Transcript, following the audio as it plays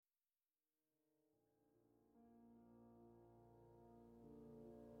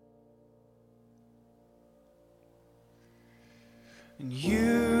And you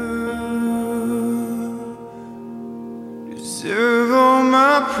deserve all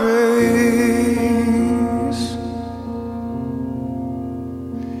my praise.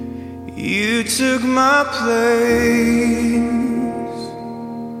 You took my place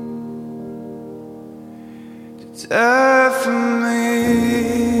to die for me.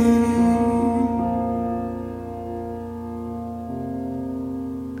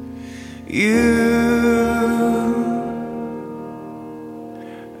 You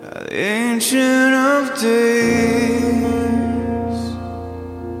are the Ancient of Days,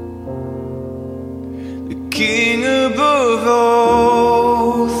 the King above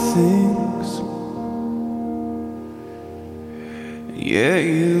all things. Yeah,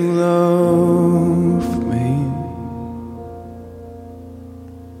 you love me.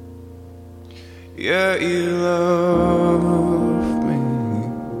 Yeah, you love me.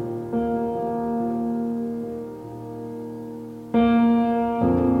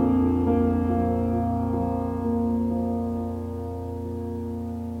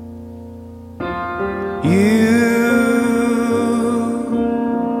 You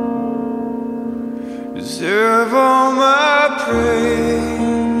deserve all my praise.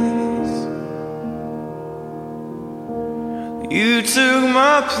 You took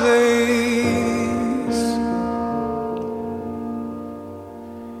my place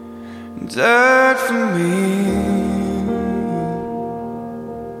and died for me.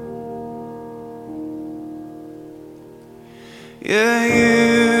 Yeah, you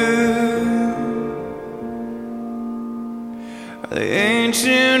are the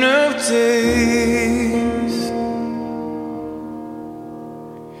Ancient of Days,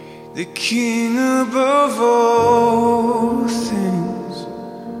 the King above all things.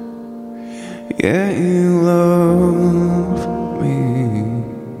 Yeah, you love me.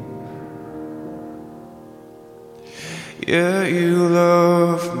 Yeah, you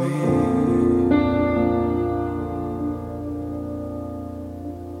love me.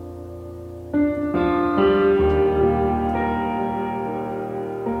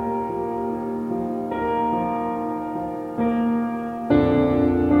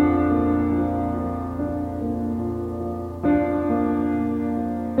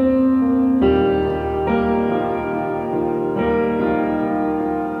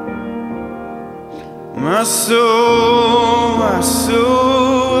 My soul will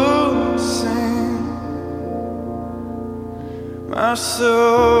sing. My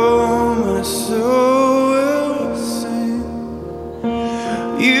soul will sing.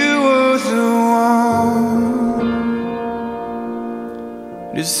 You were the one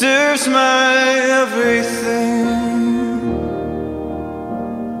who deserves my everything.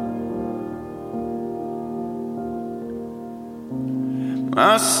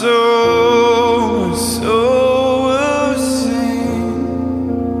 My soul will sing.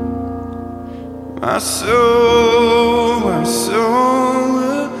 My soul will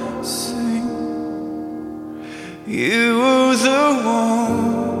sing. You were the one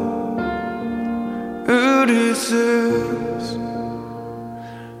who deserves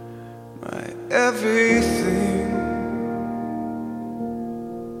my everything.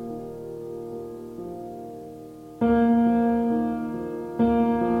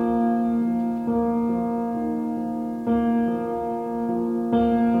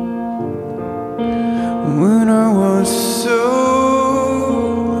 When I was so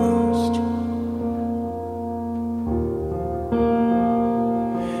lost,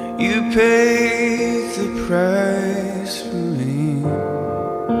 you paid the price for me.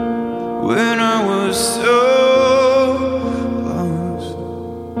 When I was so lost,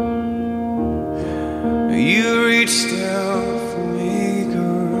 you reached out for me,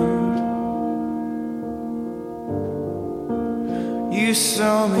 God. You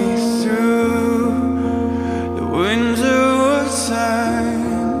saw me through window of time.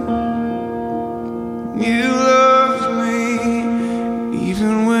 You loved me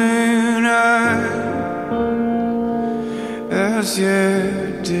even when I as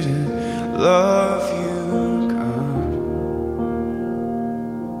yet didn't love you, God.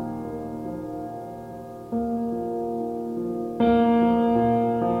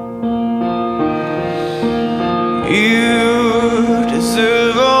 You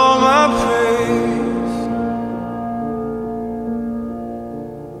deserve all my praise.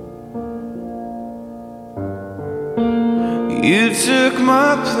 You took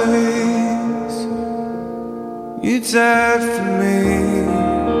my place. You died for me.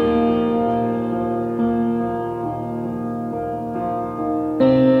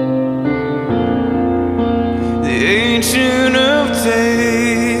 The Ancient of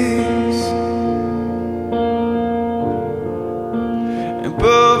Days,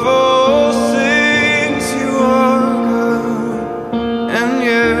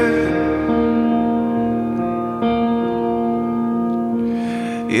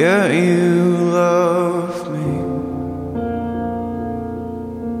 Yeah, you love me,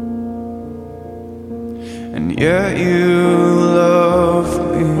 and yeah, you love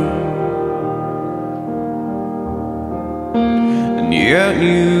me, and yeah,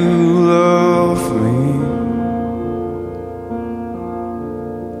 you love me,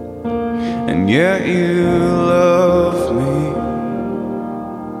 and yeah, you love me.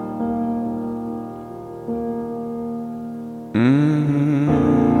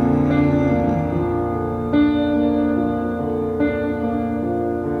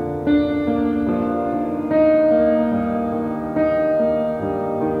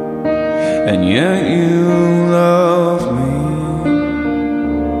 And yet you love me.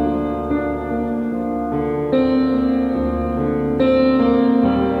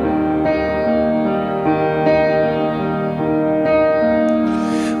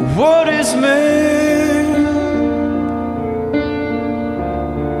 What is man?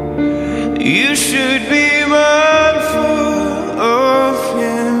 You should be mindful of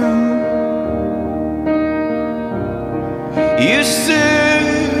him. You said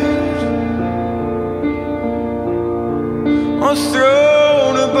on a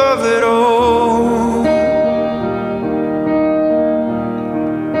throne above it all.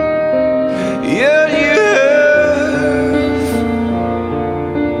 Yet you have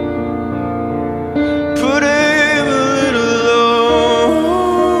put him a little lower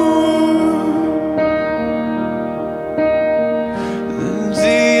than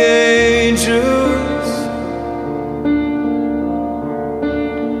the angels.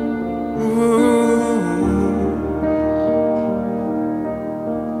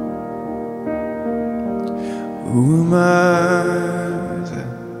 Who am I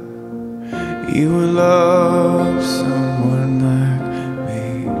that you would love someone like me?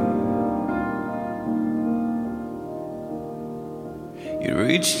 You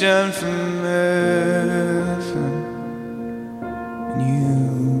reached down from heaven and you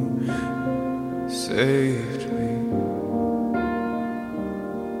saved me.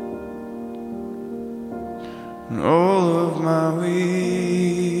 And all of my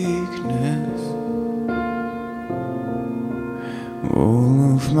weakness,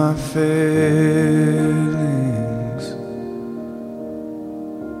 all of my failings,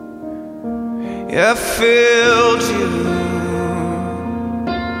 yeah, I failed you,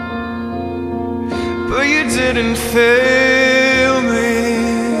 but you didn't fail me.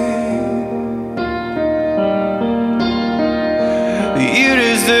 You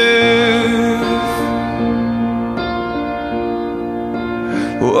deserve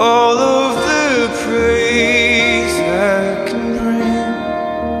all of the praise I can bring.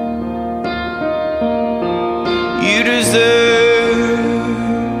 You deserve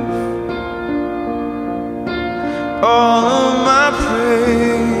all of my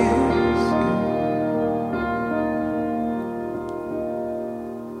praise.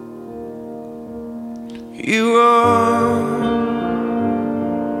 You are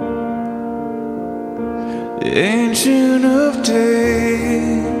the Ancient of Days.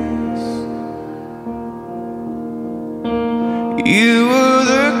 You are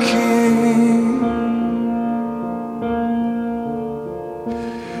the King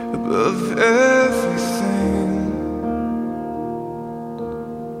above everything,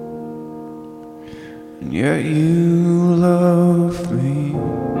 and yet you love me.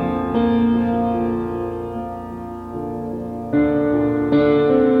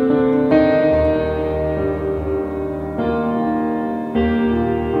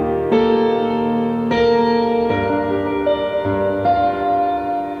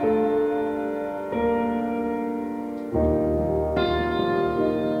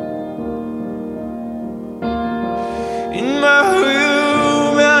 In my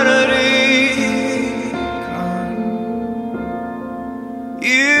humanity, God,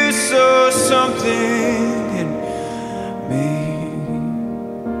 you saw something in me,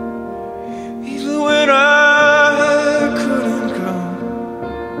 even when I couldn't come.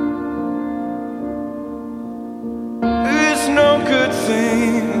 There's no good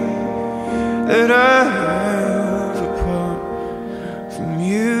thing that I have apart from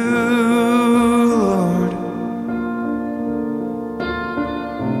you, Lord.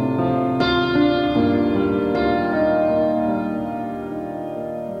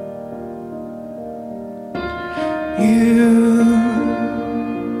 You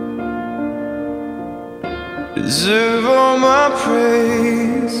deserve all my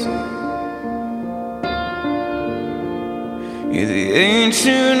praise. You're the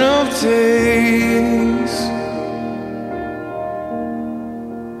Ancient of Days.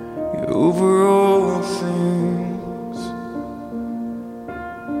 You're over all things.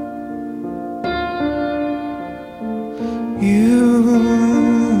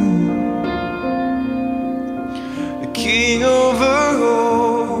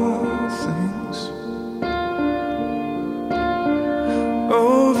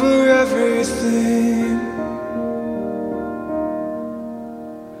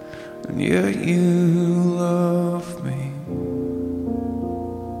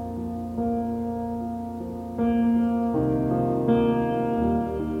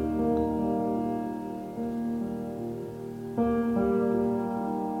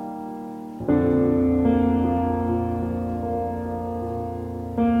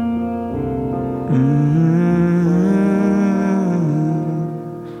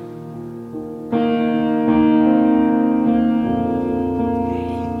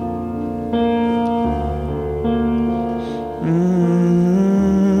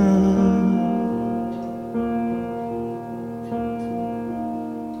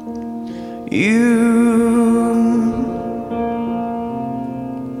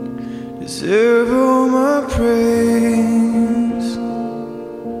 Deserve all my praise.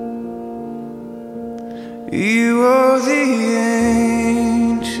 You are the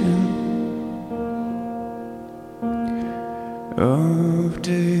ancient of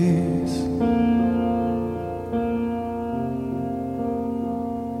days.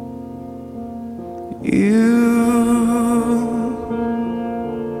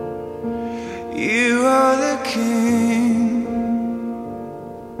 You are the King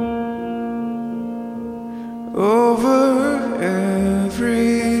over everything.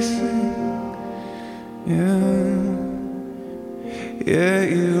 Yeah,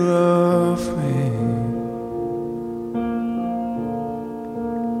 you love me.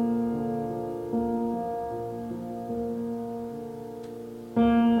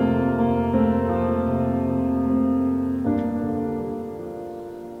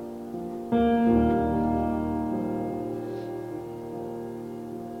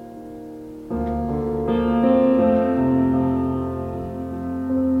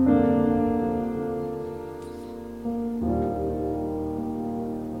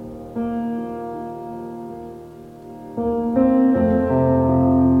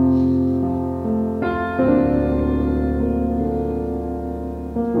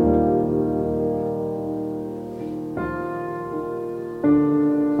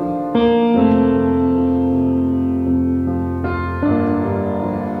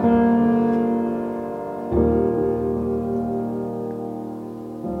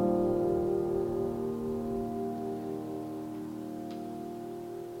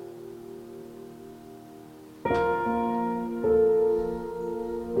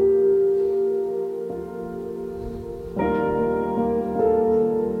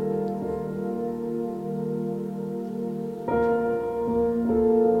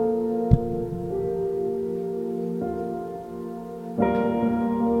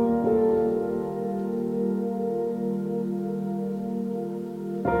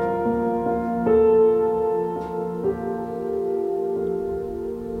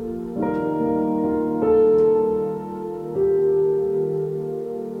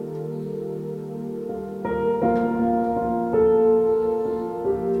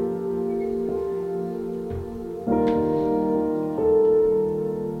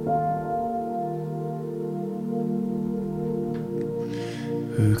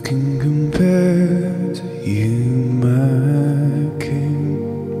 Who can compare to you, my King?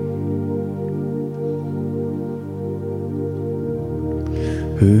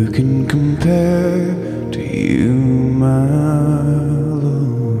 Who can compare to you, my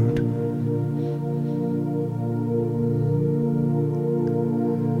Lord?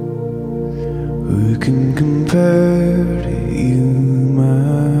 Who can compare to you,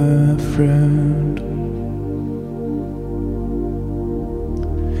 my friend?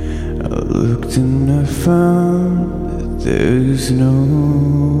 I looked and I found that there's no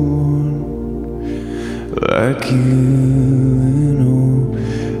one like you in all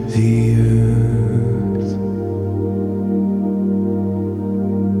the earth.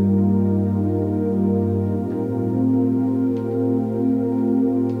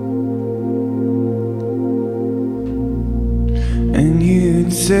 And you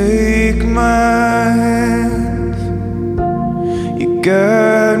take my hand, you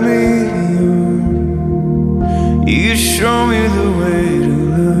guide me. You show me the way to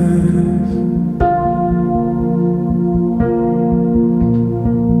life,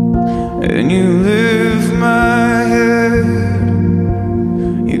 and you lift my head,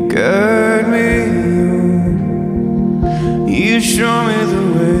 you guide me on. You show me the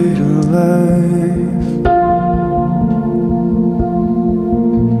way to life,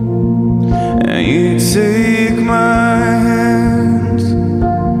 and you take my hands,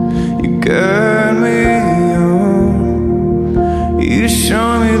 you guide me. You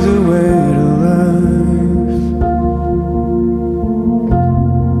show me the way to life,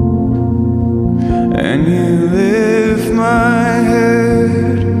 and you lift my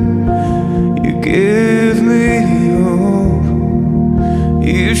head, you give me hope,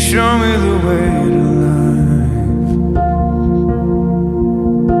 you show me the way to life.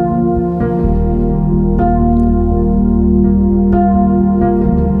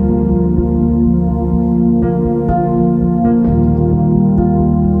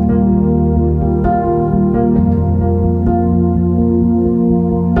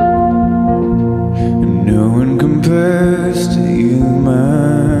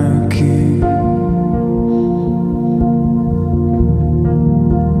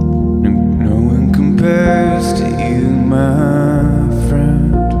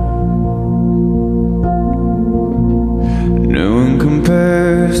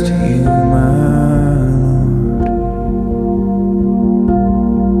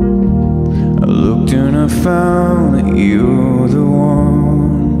 I found that you're the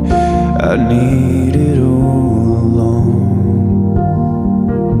one I needed all along.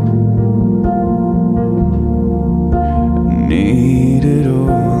 Needed all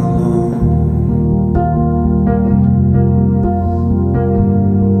along.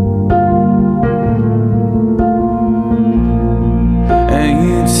 And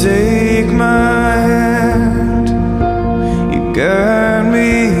you take my hand, you guide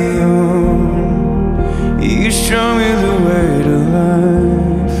me on, you show me the way to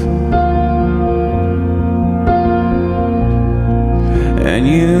life. And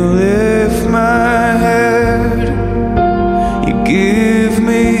you lift my head, you give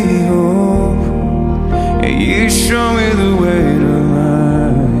me hope, and you show me the way to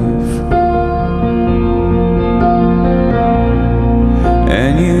life.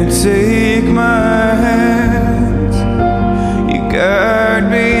 And you take my hand, you guide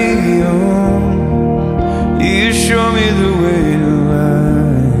me on, you show me the way to life.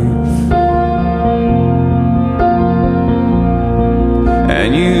 And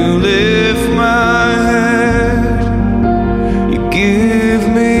you lift my head, you give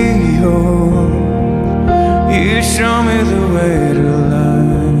me hope, you show me the way to life.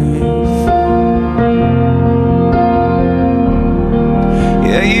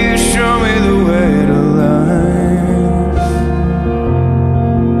 Yeah, you show me the way to life.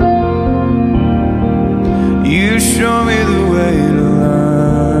 You show me the way to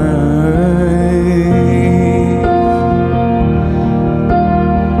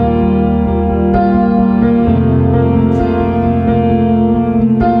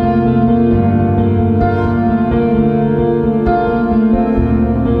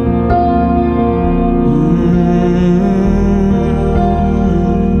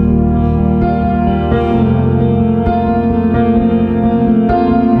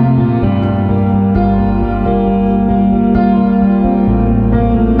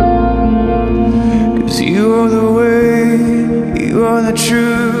the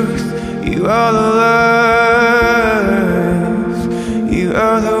truth, you are the life. You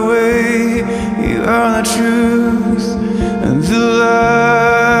are the way, you are the truth, and the life.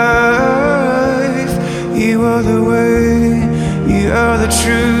 You are the way, you are the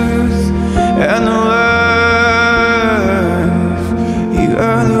truth, and the life. You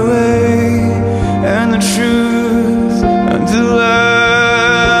are the way, and the truth, and the life.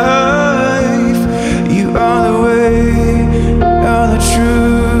 You are the way, the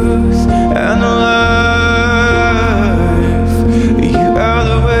truth and the life. You are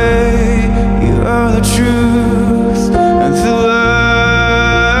the way, you are the truth and the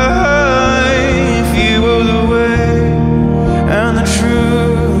life. You are the way and the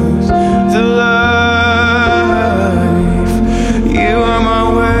truth, the life. You are my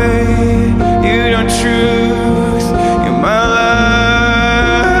way, you're the truth, you're my life.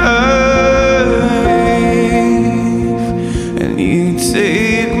 And you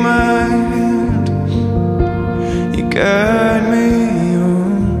take my hand, you guide me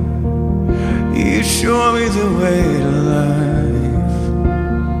on, you show me the way to life.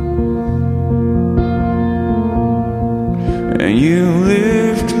 And you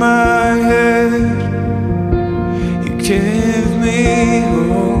lift my head, you give me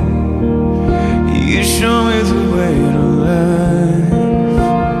hope, you show me the way to life.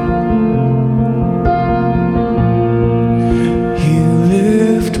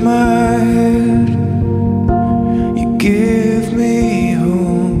 My head, you give me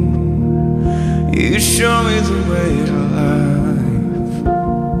hope, you show me the way to life.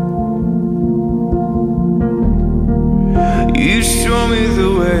 You show me the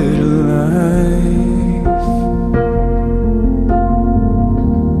way to life.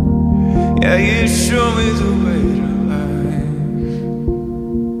 Yeah, you show me the way to life.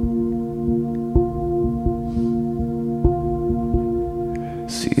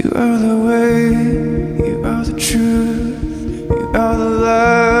 So you are the way, you are the truth, you are the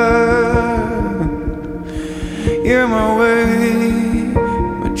light. You're my way,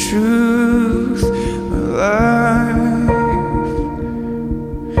 my truth, my life.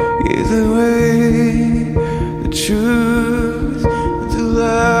 You're the way, the truth, the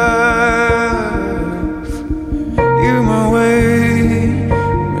life. You're my way,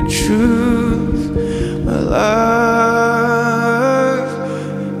 my truth, my life.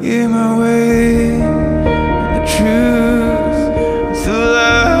 You're my way, the truth, the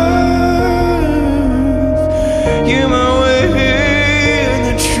life. You're my way.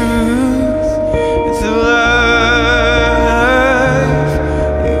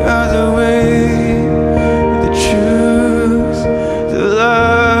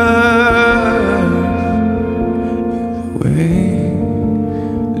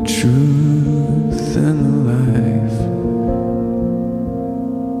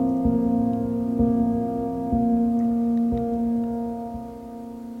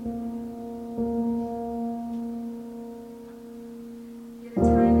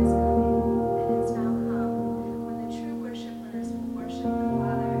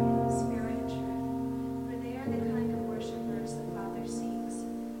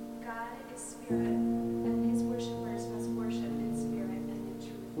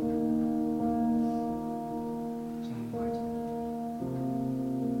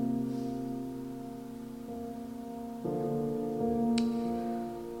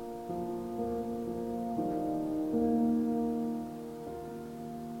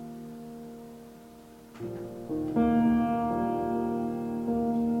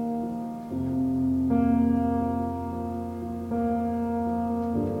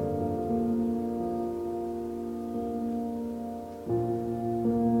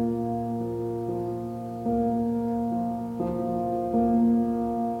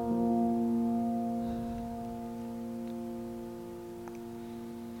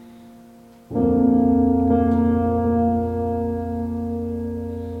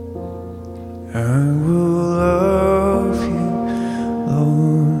 I will love you,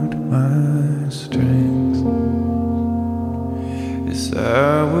 Lord, my strength. Yes,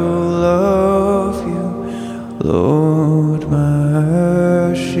 I will love you, Lord,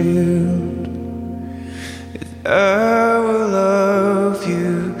 my shield. Yes, I will love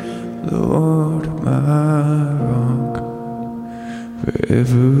you, Lord, my rock.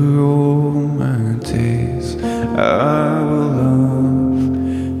 Forever all my days I will love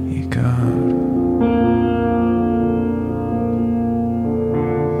you, God.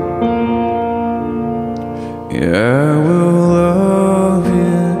 Yeah, I will love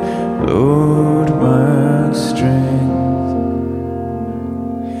you, Lord, my strength.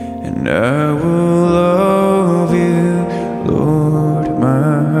 And I will love you, Lord,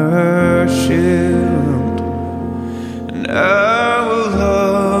 my shield. And I will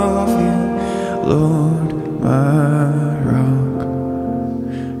love you, Lord, my rock.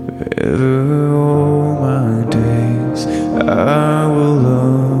 Forever all my days I will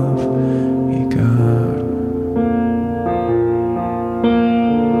love you, God.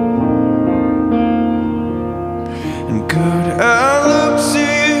 And God, I look to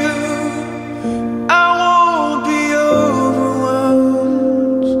you, I won't be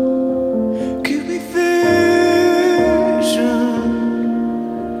overwhelmed. Give me vision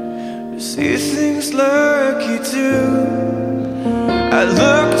to see things like you do. I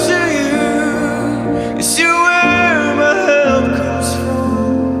look to you, it's you where my help comes from.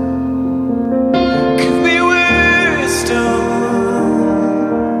 Give me wisdom,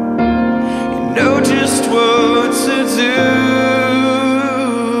 you know just what to do.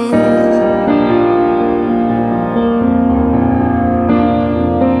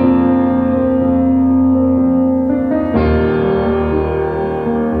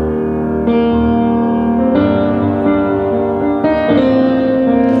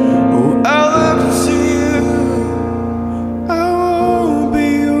 Oh, I look to you, I won't be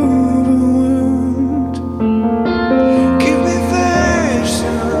overwhelmed. Give me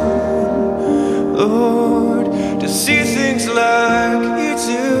vision, Lord, to see things like you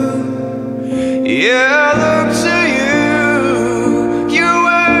do. Yeah, I look to you, you're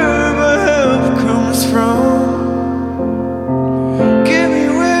where my help comes from. Give me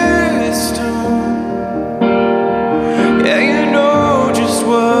wisdom, yeah, you know just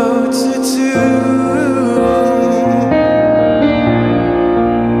what to do.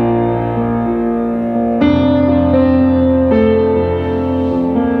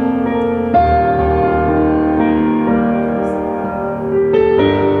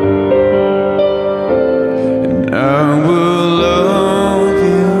 And I will love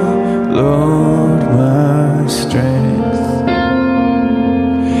you, Lord, my strength.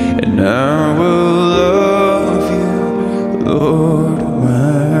 And I will love you, Lord,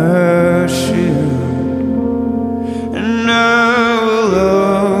 my shield. And I will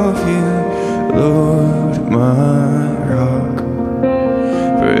love you, Lord, my rock.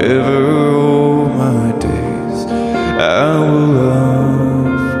 Forever all my days I will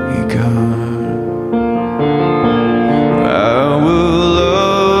love you, God. I will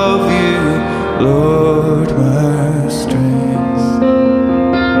love you, Lord, my strength.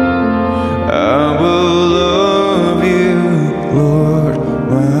 I will love you, Lord,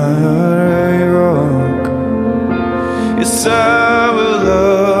 my rock. Yes, I will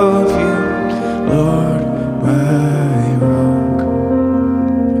love you, Lord, my rock.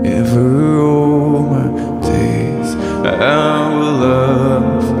 Ever all my days I will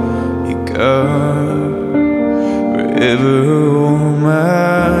love you, God. Forever all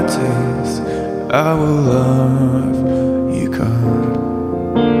my days I will love you, God.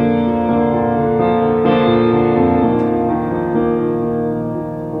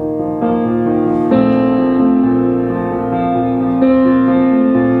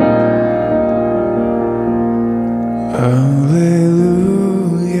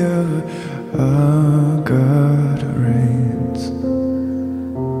 Hallelujah,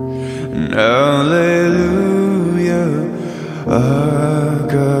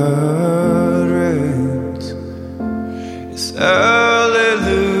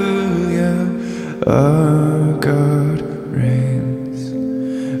 our God reigns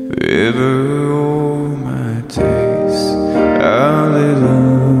forever all my days.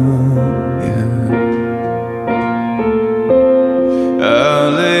 Hallelujah,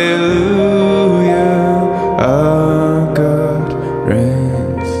 hallelujah, our God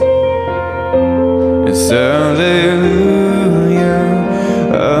reigns. It's hallelujah,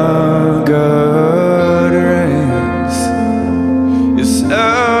 our God reigns. It's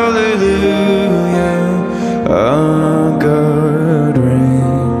hallelujah, our God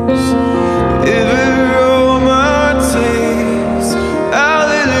reigns. Ever all my days,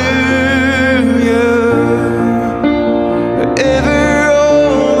 hallelujah. Ever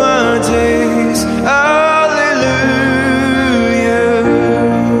all my days, hallelujah.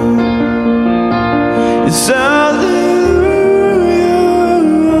 It's hallelujah,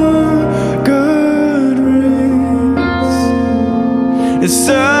 God reigns. It's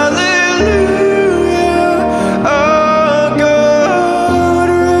hallelujah, our God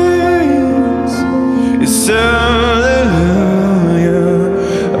reigns. It's hallelujah,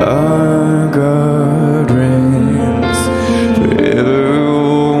 our God reigns. Forever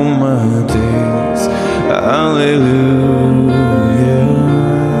all my days, hallelujah.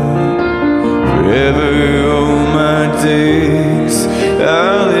 Forever all my days,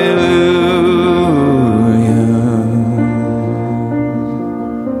 hallelujah.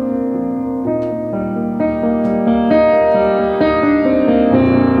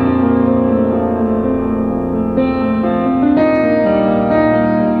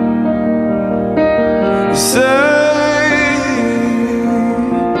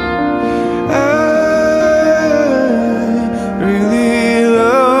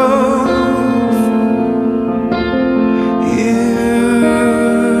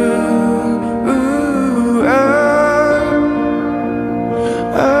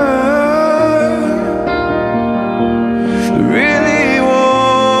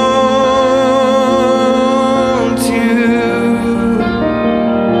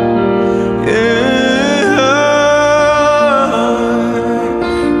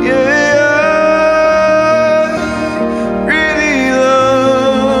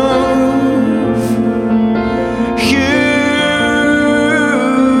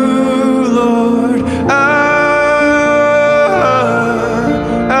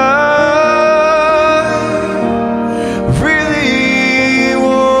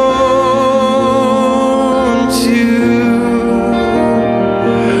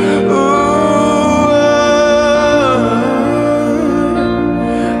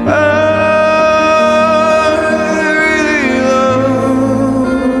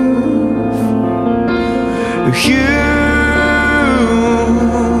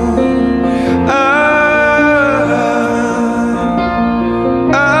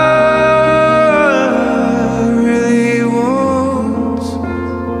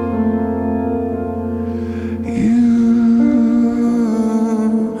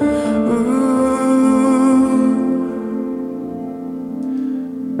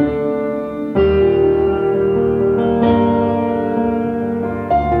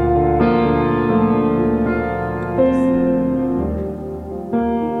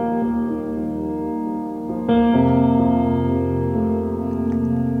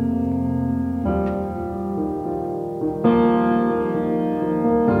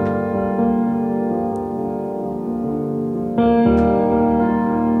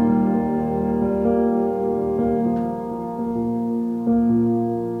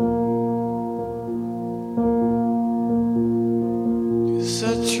 Yes, I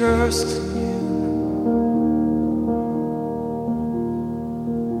trust in you.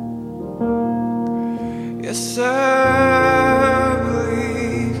 Yes, I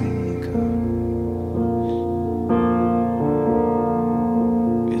believe in you, God.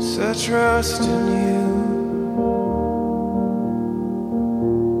 Yes, I trust in you.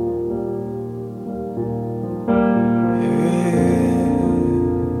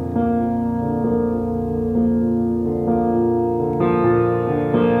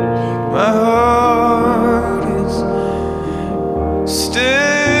 My heart is steadfast,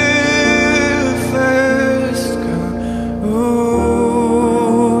 God.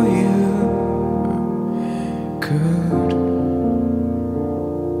 Oh, you are good.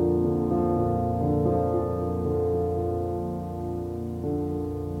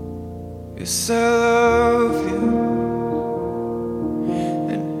 Yes, I love you,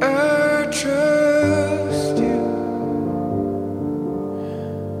 and I trust you.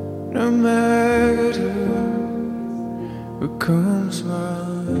 No matter what comes my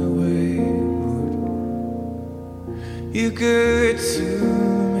way, Lord, you're good to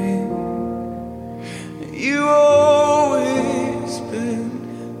me. You always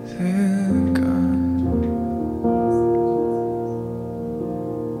been there, God.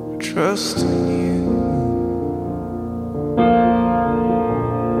 Trust in you.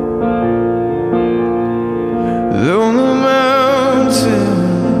 Though the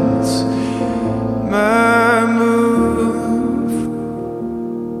mountains might move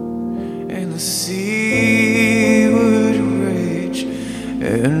and the sea would rage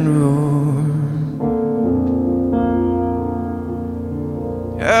and roar,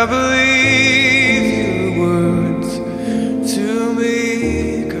 I believe your words to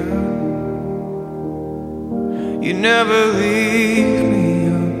me, God. You never leave me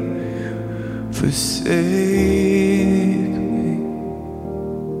or forsake me.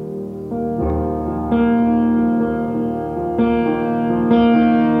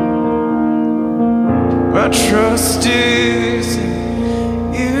 My trust is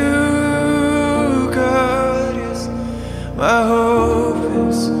in you, God. Yes, my hope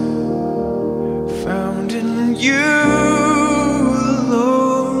is found in you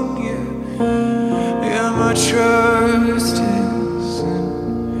alone. Yeah, my trust is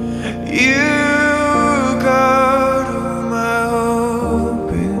in you, God. Oh, my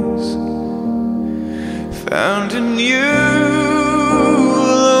hope is found in you.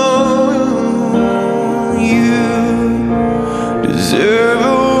 Deserve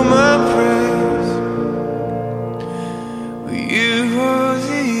all my praise. You are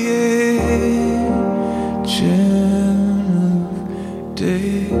the Ancient of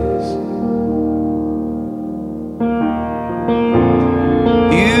Days.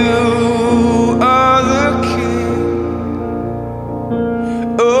 You are the King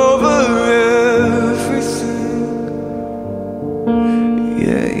over everything.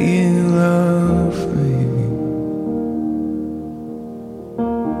 Yeah, you love me.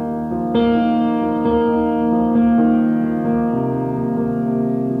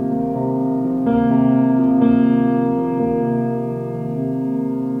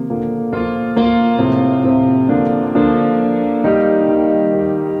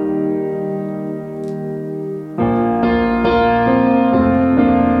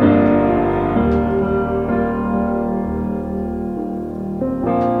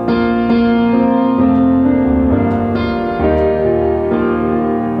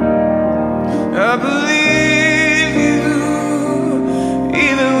 I believe you,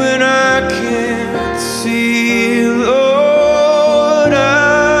 even when I can't see, Lord. I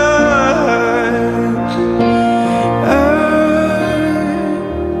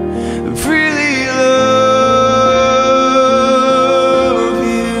really love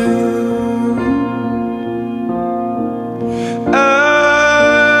you. I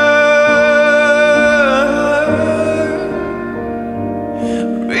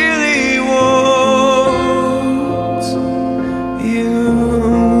really want you.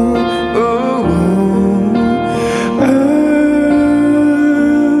 Oh, I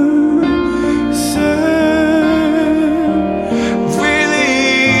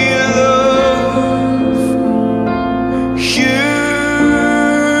really love you.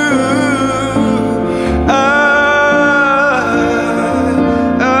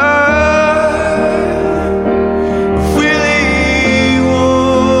 Really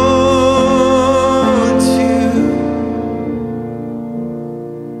want you.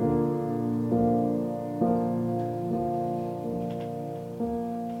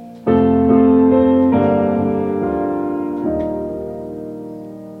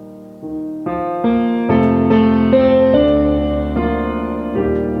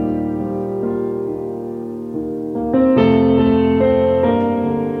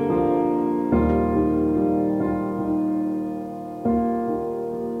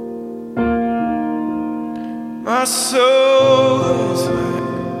 My soul is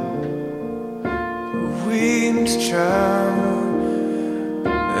like a winged child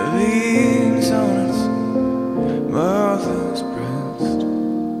that leans on its mother's breast.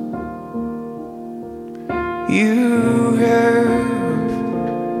 You have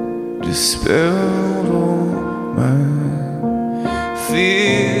dispelled all my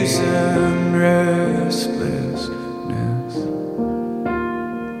fears and restlessness.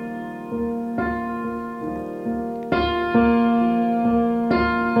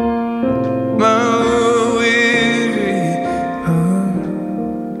 My weary heart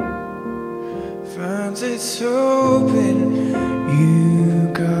finds its hope in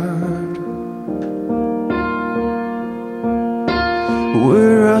you, God.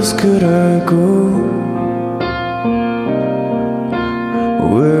 Where else could I go?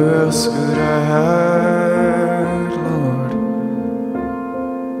 Where else could I hide, Lord?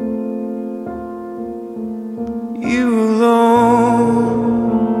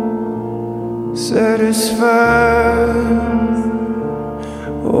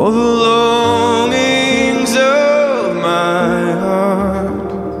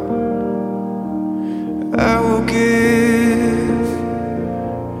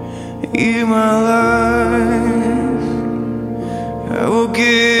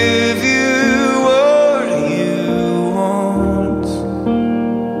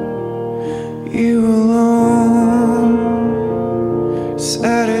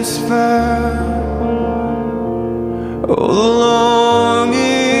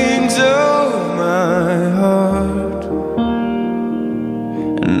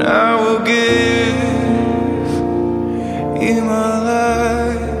 and I will give you my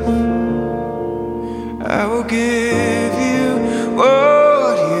life. I will give you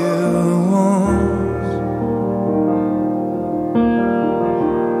what you want.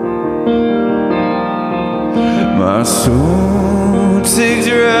 My soul takes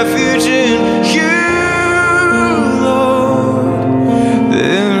refuge in you, Lord.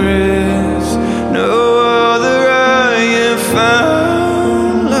 There is no other I have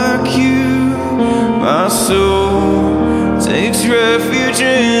found like you. My soul takes refuge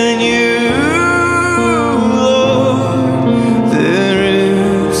in you, Lord. There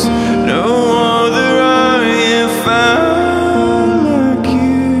is no other I have found like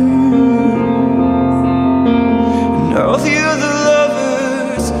you. And all the other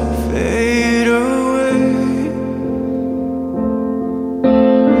lovers fade away.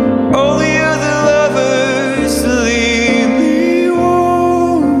 All the other lovers leave me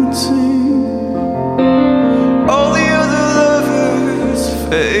wanting. All the other lovers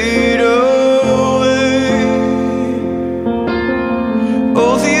fade away.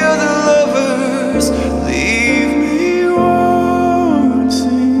 All the other lovers leave me wanting.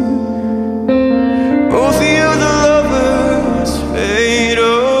 All the other lovers fade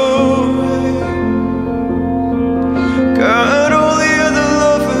away. God, all the other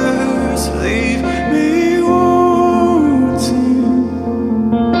lovers leave me wanting.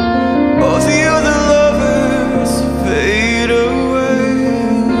 All the other lovers fade away.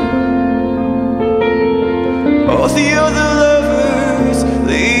 All the other lovers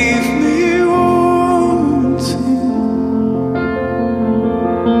leave me wanting.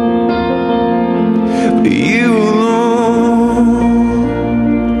 But you alone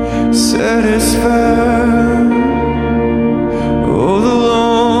satisfy all the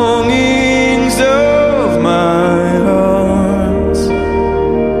longings of my heart.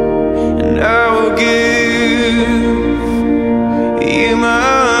 And I will give you my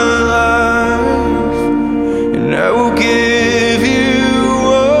life, and I will give you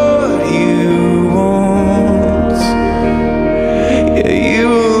what you want. Yeah, you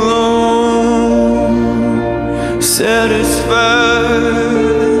alone satisfy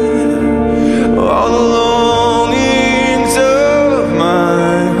all the longings of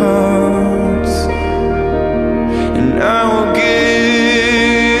my heart. And I will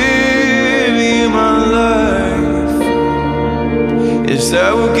give you my life. Yes, I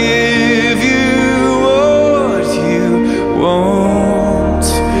will give you what you want.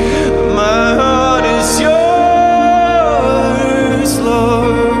 My heart is yours,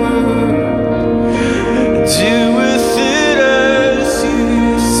 Lord. Do with it as you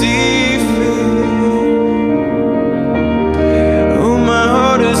see fit. Oh, my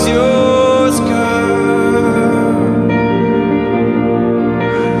heart is yours, God.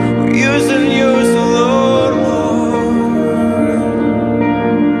 Yours and yours alone, Lord.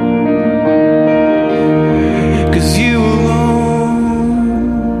 'Cause you alone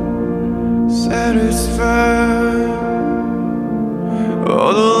satisfy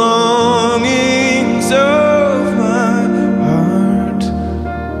all the